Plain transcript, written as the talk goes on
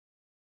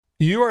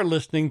You are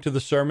listening to the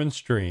sermon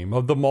stream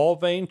of the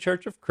Mulvane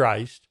Church of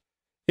Christ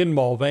in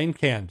Mulvane,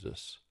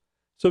 Kansas.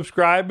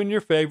 Subscribe in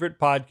your favorite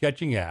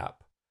podcatching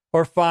app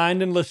or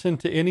find and listen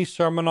to any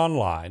sermon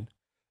online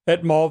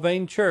at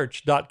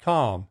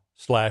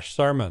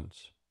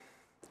mulvanechurch.com/sermons.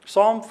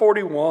 Psalm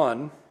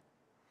 41,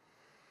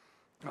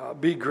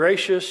 be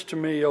gracious to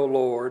me, O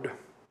Lord.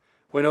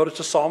 We notice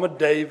the Psalm of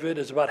David,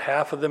 is about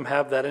half of them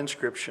have that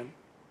inscription.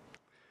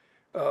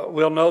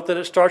 We'll note that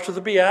it starts with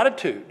a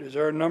beatitude.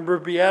 There are a number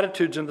of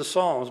beatitudes in the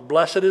Psalms.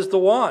 Blessed is the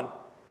one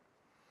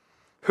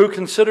who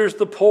considers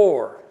the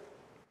poor.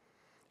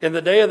 In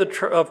the day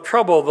of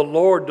trouble, the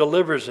Lord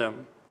delivers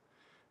him.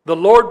 The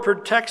Lord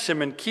protects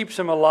him and keeps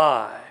him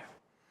alive.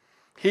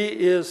 He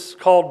is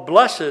called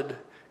blessed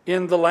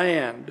in the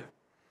land.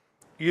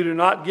 You do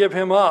not give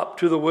him up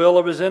to the will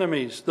of his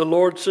enemies. The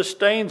Lord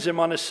sustains him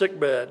on his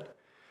sickbed.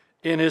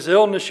 In his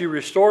illness, you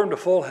restore him to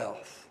full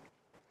health.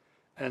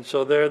 And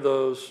so there are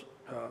those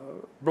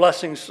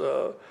blessings,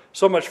 so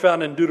much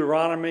found in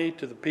Deuteronomy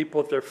to the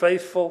people if they're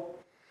faithful.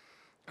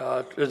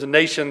 There's a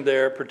nation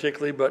there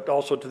particularly, but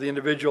also to the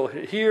individual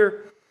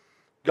here.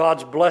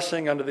 God's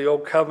blessing under the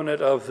old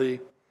covenant of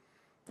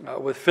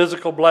with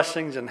physical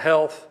blessings and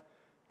health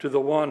to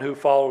the one who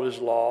followed his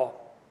law.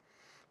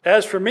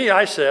 As for me,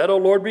 I said, O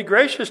Lord, be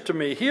gracious to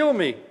me, heal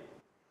me,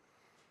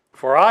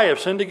 for I have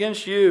sinned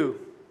against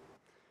you.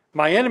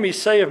 My enemies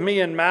say of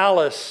me in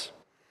malice,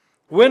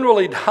 when will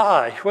he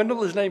die? When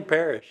will his name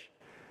perish?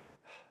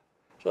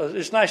 So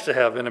it's nice to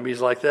have enemies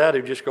like that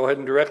who just go ahead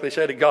and directly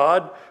say to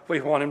God, we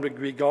want him to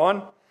be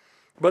gone.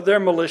 But they're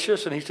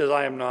malicious, and he says,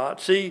 I am not.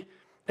 See,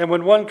 and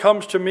when one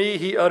comes to me,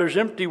 he utters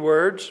empty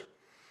words,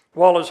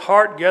 while his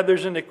heart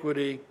gathers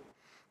iniquity.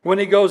 When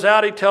he goes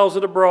out, he tells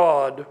it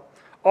abroad.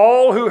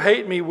 All who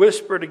hate me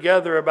whisper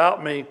together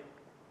about me.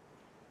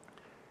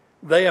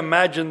 They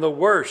imagine the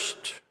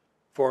worst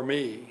for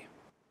me.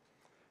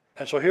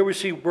 And so here we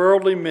see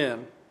worldly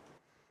men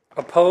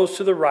opposed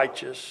to the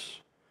righteous.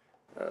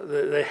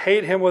 They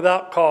hate him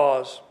without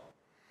cause,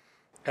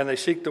 and they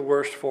seek the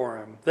worst for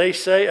him. They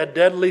say a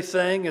deadly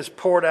thing is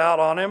poured out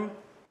on him.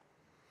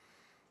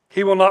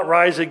 He will not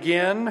rise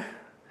again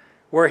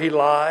where he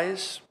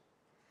lies.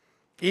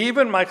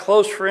 Even my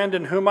close friend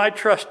in whom I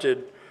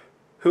trusted,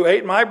 who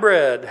ate my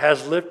bread,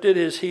 has lifted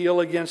his heel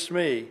against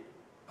me.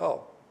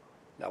 Oh,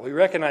 now we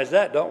recognize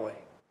that, don't we?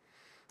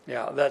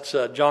 Yeah, that's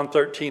John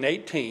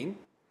 13:18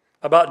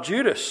 about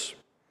Judas.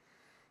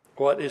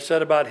 What is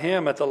said about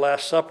him at the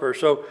Last Supper.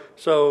 So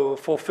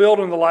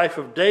fulfilled in the life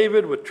of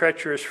David with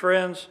treacherous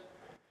friends,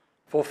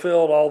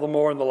 fulfilled all the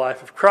more in the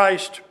life of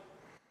Christ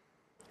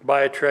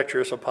by a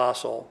treacherous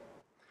apostle.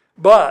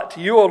 But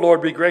you, O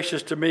Lord, be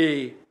gracious to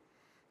me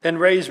and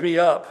raise me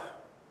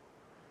up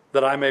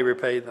that I may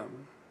repay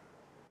them.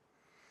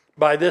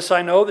 By this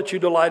I know that you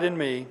delight in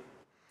me.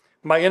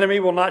 My enemy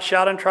will not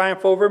shout in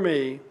triumph over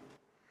me,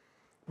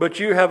 but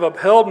you have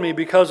upheld me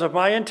because of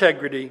my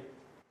integrity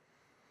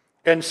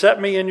and set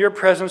me in your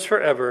presence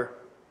forever.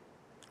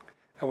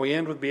 And we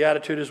end with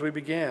beatitude as we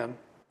began.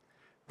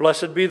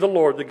 Blessed be the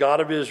Lord, the God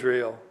of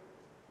Israel,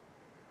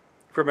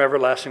 from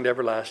everlasting to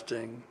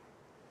everlasting.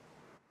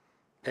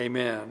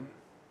 Amen.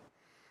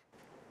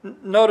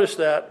 Notice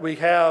that we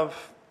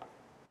have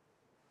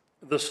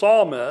the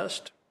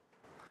psalmist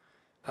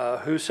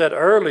who said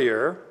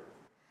earlier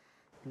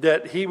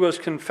that he was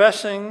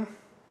confessing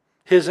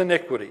his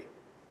iniquity.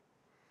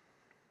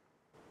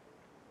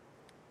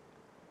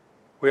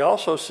 We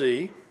also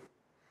see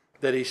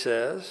that he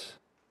says,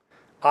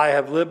 I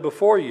have lived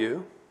before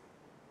you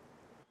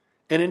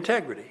in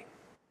integrity.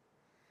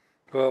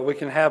 Well, we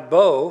can have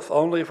both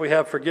only if we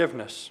have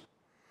forgiveness.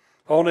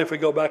 Only if we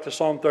go back to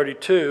Psalm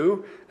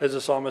 32, as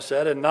the psalmist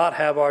said, and not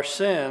have our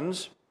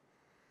sins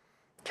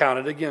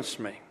counted against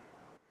me.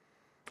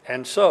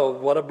 And so,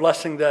 what a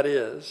blessing that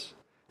is.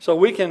 So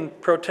we can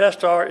protest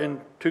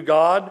to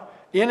God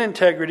in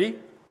integrity,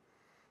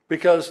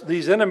 because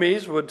these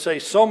enemies would say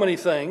so many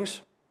things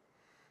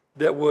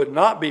that would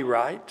not be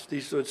right.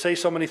 These would say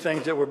so many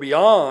things that were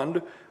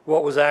beyond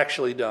what was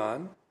actually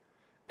done.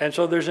 And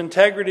so there's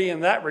integrity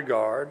in that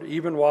regard,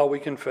 even while we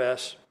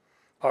confess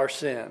our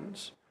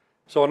sins.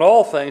 So in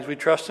all things, we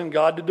trust in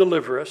God to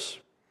deliver us.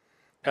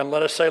 And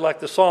let us say,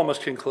 like the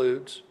psalmist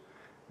concludes,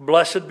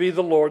 blessed be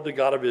the Lord, the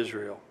God of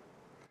Israel,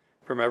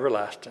 from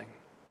everlasting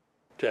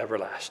to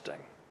everlasting.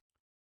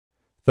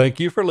 Thank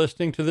you for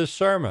listening to this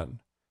sermon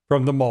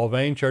from the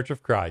Mulvane Church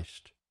of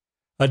Christ.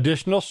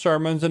 Additional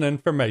sermons and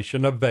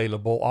information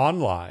available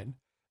online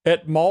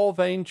at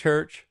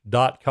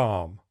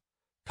mulvanechurch.com.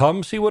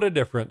 Come see what a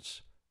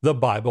difference the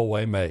Bible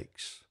way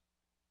makes.